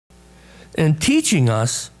and teaching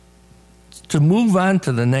us to move on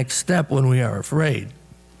to the next step when we are afraid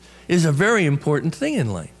is a very important thing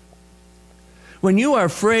in life. When you are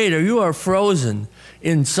afraid or you are frozen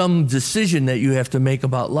in some decision that you have to make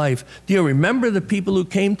about life, do you remember the people who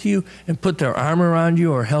came to you and put their arm around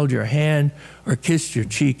you or held your hand or kissed your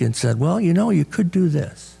cheek and said, well, you know, you could do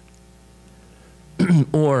this?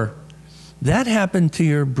 Or that happened to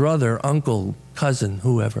your brother, uncle, cousin,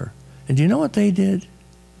 whoever. And do you know what they did?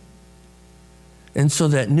 And so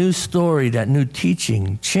that new story, that new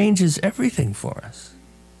teaching changes everything for us.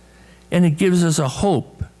 And it gives us a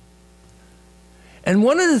hope. And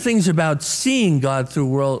one of the things about seeing God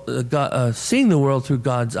through seeing the world through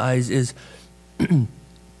God's eyes is, you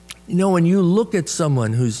know, when you look at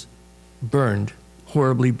someone who's burned,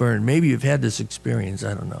 horribly burned, maybe you've had this experience,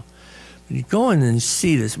 I don't know. But you go in and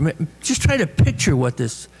see this. Just try to picture what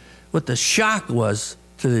the shock was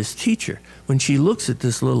to this teacher when she looks at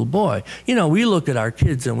this little boy. You know, we look at our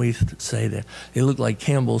kids and we say that they look like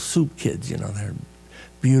Campbell's soup kids. You know, they're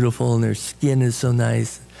beautiful and their skin is so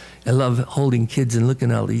nice. I love holding kids and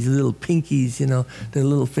looking at all these little pinkies, you know, their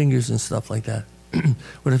little fingers and stuff like that.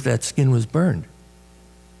 What if that skin was burned?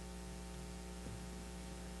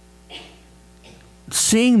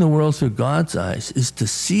 Seeing the world through God's eyes is to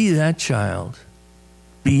see that child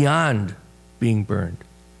beyond being burned.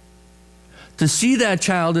 To see that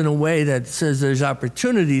child in a way that says there's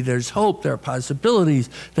opportunity, there's hope, there are possibilities,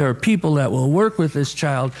 there are people that will work with this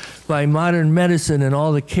child by modern medicine and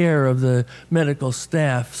all the care of the medical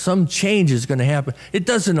staff. Some change is going to happen. It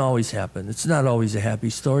doesn't always happen. It's not always a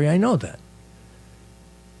happy story. I know that.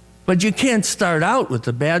 But you can't start out with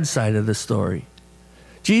the bad side of the story.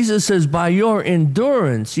 Jesus says, by your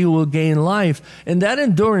endurance, you will gain life. And that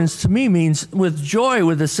endurance to me means with joy,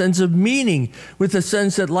 with a sense of meaning, with a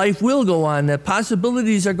sense that life will go on, that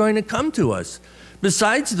possibilities are going to come to us.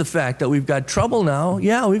 Besides the fact that we've got trouble now,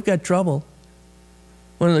 yeah, we've got trouble.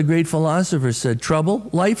 One of the great philosophers said, trouble,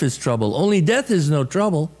 life is trouble. Only death is no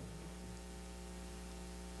trouble.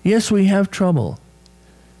 Yes, we have trouble.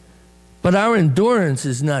 But our endurance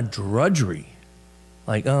is not drudgery.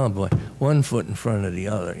 Like, oh boy, one foot in front of the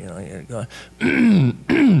other, you know. You go.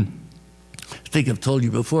 I think I've told you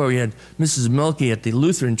before, we had Mrs. Milky at the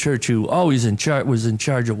Lutheran church who always was in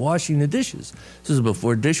charge of washing the dishes. This is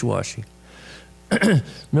before dishwashing.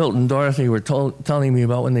 Milton and Dorothy were telling me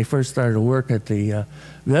about when they first started to work at the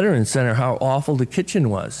Veterans Center, how awful the kitchen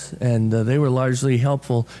was. And they were largely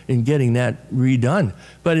helpful in getting that redone.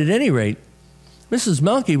 But at any rate, Mrs.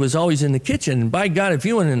 Melky was always in the kitchen, and by God, if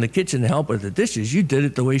you went in the kitchen to help with the dishes, you did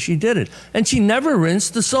it the way she did it. And she never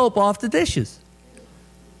rinsed the soap off the dishes.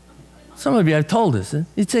 Some of you have told us.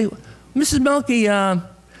 You'd say, Mrs. Melky, you know,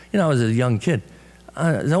 I was a young kid,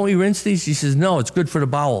 don't we rinse these? She says, no, it's good for the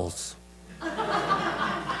bowels.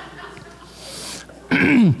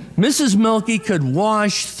 Mrs. Melky could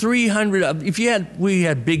wash 300, we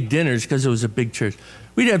had big dinners because it was a big church.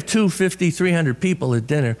 We'd have 250, 300 people at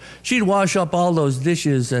dinner. She'd wash up all those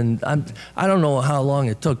dishes, and I don't know how long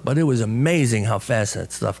it took, but it was amazing how fast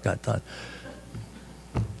that stuff got done.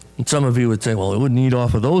 And some of you would say, well, it wouldn't eat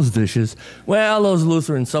off of those dishes. Well, those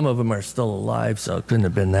Lutherans, some of them are still alive, so it couldn't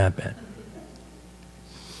have been that bad.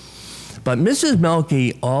 But Mrs.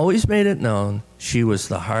 Melky always made it known she was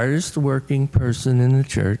the hardest working person in the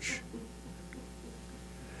church.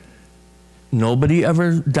 Nobody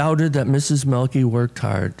ever doubted that Mrs. Melky worked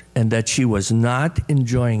hard and that she was not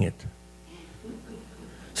enjoying it.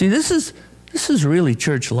 See, this is really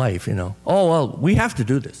church life, you know. Oh, well, we have to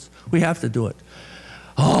do this. We have to do it.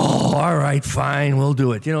 Oh, all right, fine, we'll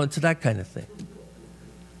do it. You know, it's that kind of thing.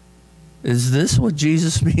 Is this what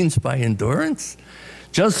Jesus means by endurance?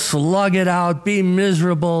 Just slug it out, be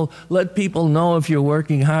miserable, let people know if you're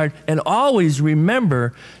working hard, and always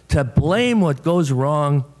remember to blame what goes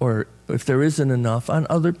wrong or if there isn't enough on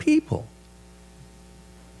other people.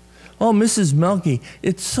 Oh, Mrs. Melky,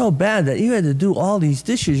 it's so bad that you had to do all these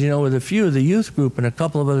dishes, you know, with a few of the youth group and a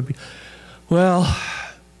couple of other people. Well,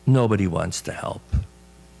 nobody wants to help.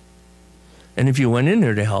 And if you went in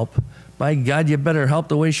there to help, by God, you better help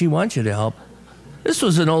the way she wants you to help. This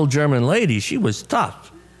was an old German lady. She was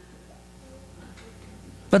tough.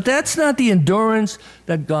 But that's not the endurance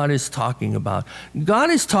that God is talking about. God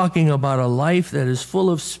is talking about a life that is full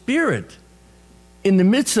of spirit in the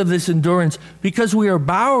midst of this endurance, because we are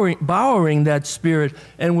borrowing that spirit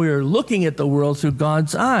and we are looking at the world through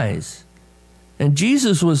God's eyes. And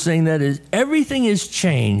Jesus was saying that everything is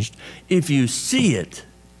changed if you see it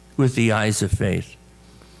with the eyes of faith.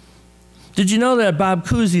 Did you know that Bob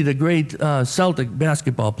Cousy, the great Celtic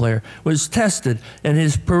basketball player, was tested and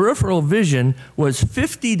his peripheral vision was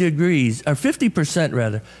 50%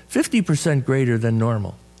 greater than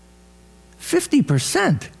normal?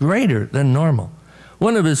 50% greater than normal.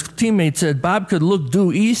 One of his teammates said Bob could look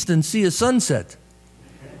due east and see a sunset.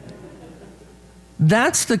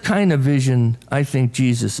 That's the kind of vision I think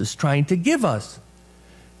Jesus is trying to give us.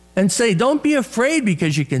 And say, don't be afraid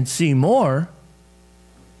because you can see more.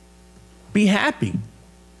 Be happy.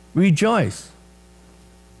 Rejoice.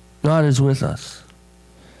 God is with us.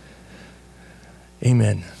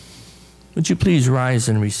 Amen. Would you please rise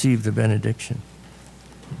and receive the benediction?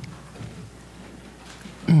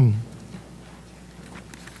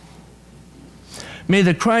 May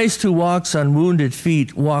the Christ who walks on wounded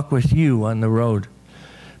feet walk with you on the road.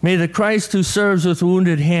 May the Christ who serves with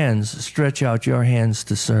wounded hands stretch out your hands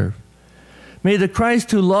to serve. May the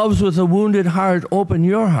Christ who loves with a wounded heart open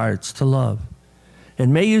your hearts to love.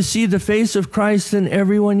 And may you see the face of Christ in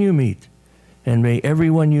everyone you meet. And may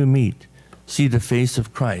everyone you meet see the face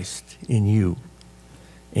of Christ in you.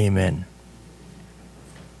 Amen.